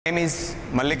My name is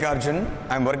Mallikarjun.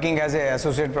 I am working as an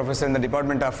associate professor in the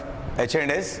department of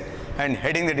H&S and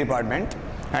heading the department.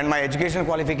 And my educational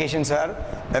qualifications are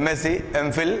MSc,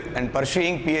 MPhil and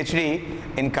pursuing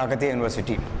PhD in Kakatiya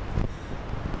University.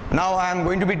 Now I am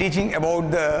going to be teaching about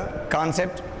the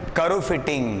concept curve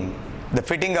fitting, the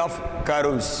fitting of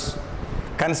curves,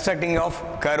 constructing of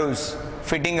curves,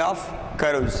 fitting of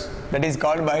curves. That is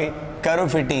called by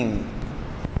curve fitting.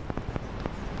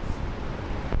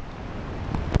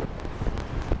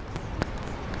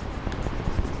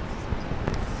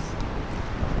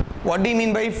 What do you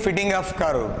mean by fitting of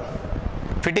curve?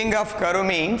 Fitting of curve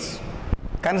means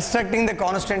constructing the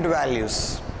constant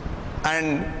values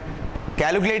and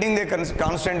calculating the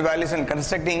constant values and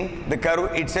constructing the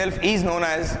curve itself is known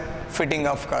as fitting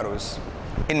of curves.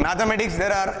 In mathematics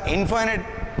there are infinite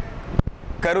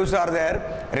curves are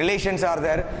there, relations are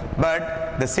there,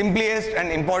 but the simplest and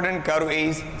important curve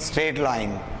is straight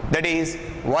line. That is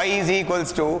y is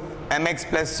equals to mx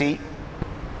plus c.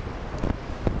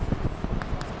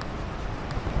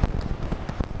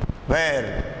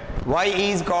 Where y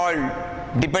is called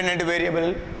dependent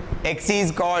variable, x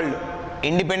is called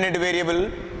independent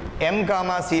variable, m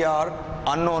comma c are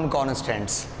unknown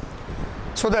constants.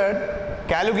 So that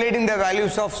calculating the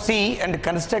values of c and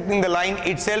constructing the line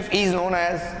itself is known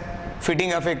as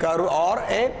fitting of a curve or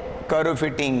a curve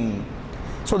fitting.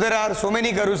 So there are so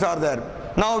many curves are there.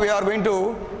 Now we are going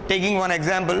to taking one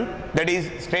example, that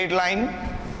is straight line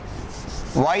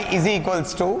y is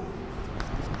equals to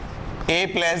a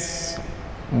plus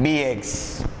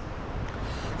bx,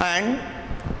 and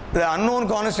the unknown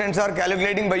constants are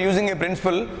calculating by using a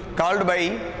principle called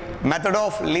by method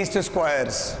of least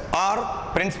squares or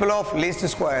principle of least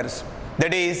squares,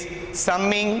 that is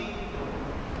summing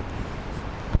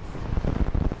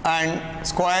and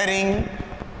squaring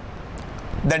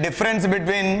the difference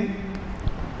between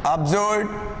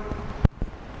observed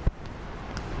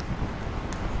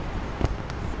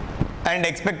and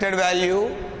expected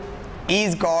value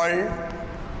is called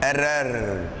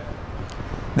error.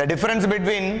 The difference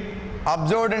between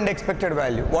observed and expected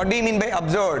value. What do you mean by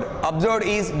observed? Observed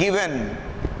is given,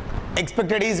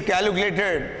 expected is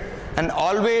calculated, and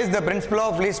always the principle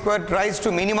of least square tries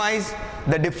to minimize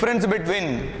the difference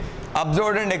between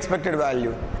observed and expected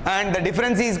value, and the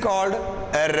difference is called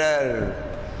error.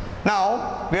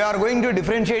 Now we are going to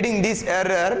differentiating this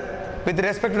error with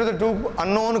respect to the two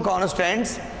unknown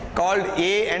constants called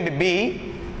a and b,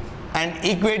 and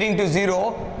equating to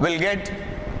 0 will get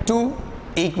two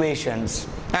equations,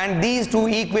 and these two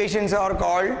equations are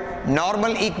called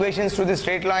normal equations to the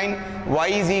straight line y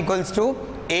is equals to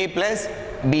a plus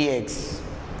bx.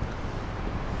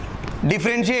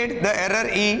 Differentiate the error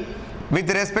e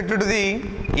with respect to the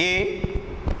a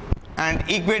and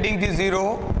equating to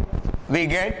 0 we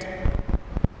get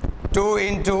 2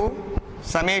 into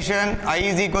summation I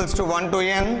is equals to 1 to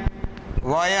n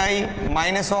yi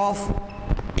minus of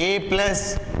a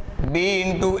plus b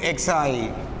into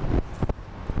xi.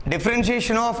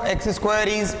 Differentiation of x square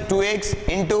is 2x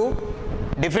into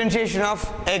differentiation of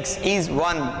x is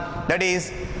 1. That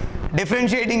is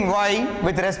differentiating y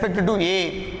with respect to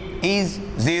a is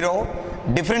 0.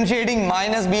 Differentiating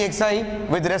minus bxi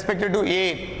with respect to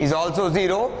a is also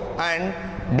 0,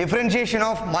 and differentiation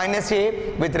of minus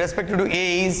a with respect to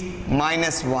a is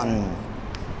minus 1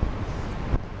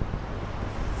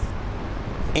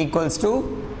 equals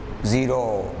to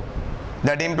 0.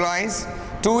 That implies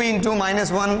 2 into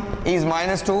minus 1 is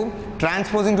minus 2,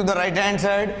 transposing to the right hand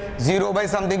side 0 by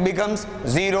something becomes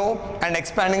 0 and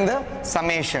expanding the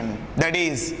summation, that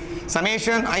is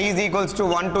summation I is equals to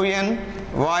 1 to n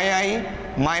yi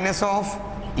minus of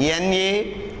na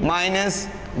minus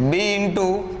b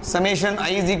into summation I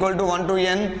is equal to 1 to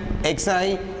n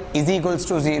xi is equals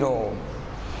to 0.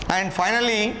 And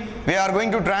finally we are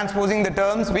going to transposing the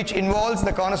terms which involves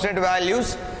the constant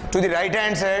values to the right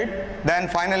hand side. Then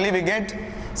finally we get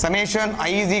summation I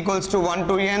is equals to 1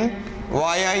 to n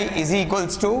yi is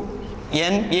equals to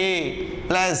na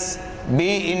plus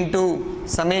b into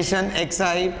summation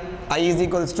xi I is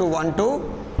equals to 1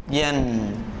 to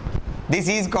n. This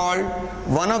is called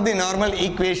one of the normal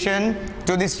equation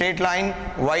to the straight line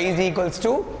y is equals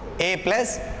to a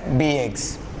plus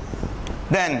bx.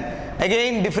 Then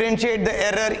again differentiate the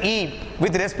error e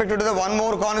with respect to the one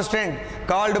more constant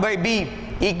called by b,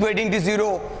 equating to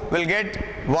 0 will get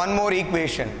one more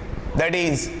equation, that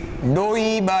is dou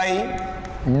e by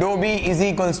dou b is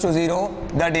equals to 0.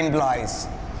 That implies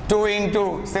 2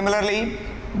 into, similarly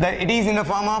it is in the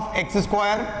form of x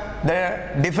square.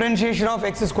 The differentiation of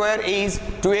x square is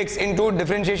 2x into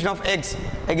differentiation of x,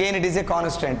 again it is a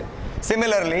constant.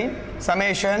 Similarly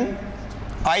summation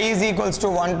I is equals to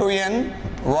 1 to n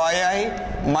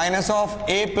yi minus of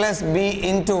a plus b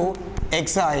into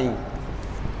xi,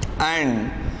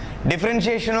 and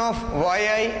differentiation of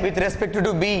yi with respect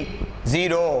to b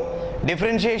 0,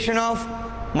 differentiation of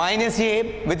minus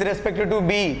a with respect to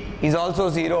b is also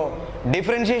 0,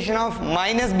 differentiation of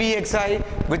minus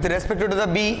bxi with respect to the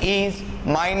b is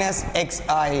minus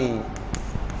xi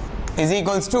is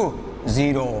equals to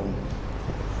 0.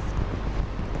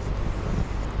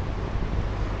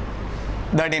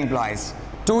 That implies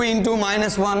 2 into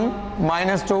minus 1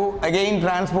 minus 2, again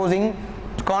transposing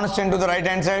constant to the right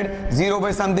hand side, 0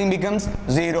 by something becomes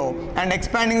 0, and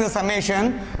expanding the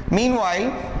summation.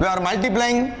 Meanwhile, we are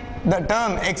multiplying the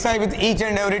term xi with each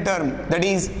and every term, that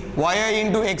is yi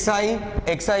into xi,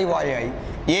 xi yi,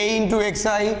 a into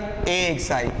xi, a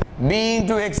xi, b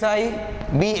into xi,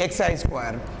 b xi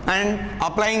square, and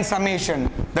applying summation,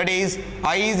 that is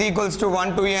I is equals to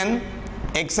 1 to n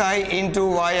xi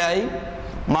into yi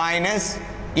minus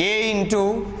a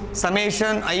into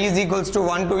summation I is equals to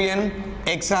 1 to n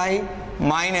xi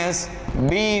minus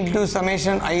b into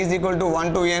summation I is equal to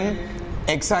 1 to n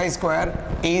xi square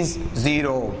is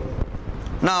 0.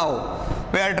 Now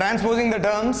we are transposing the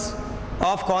terms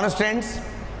of constants,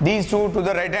 these two, to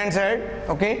the right hand side,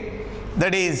 okay,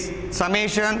 that is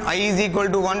summation I is equal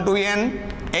to 1 to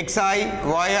n xi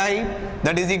yi,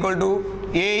 that is equal to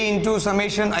a into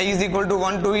summation I is equal to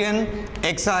 1 to n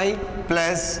xi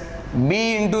plus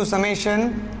b into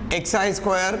summation xi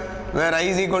square where I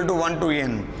is equal to 1 to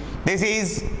n. This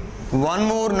is one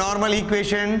more normal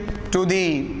equation to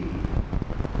the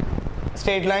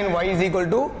straight line y is equal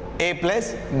to a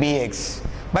plus bx.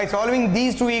 By solving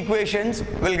these two equations,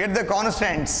 we will get the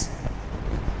constants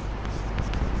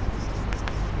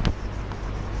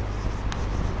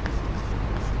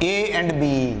a and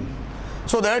b,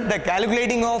 so that the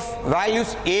calculating of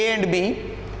values a and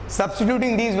b,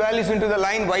 substituting these values into the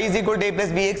line y is equal to a plus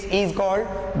bx is called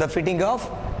the fitting of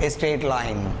a straight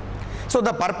line. So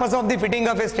the purpose of the fitting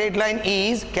of a straight line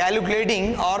is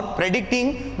calculating or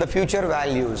predicting the future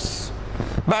values.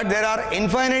 But there are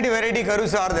infinite variety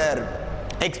curves are there,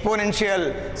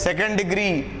 exponential, second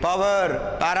degree,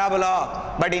 power,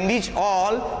 parabola, but in which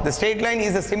all the straight line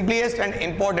is the simplest and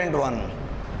important one.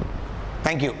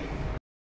 Thank you.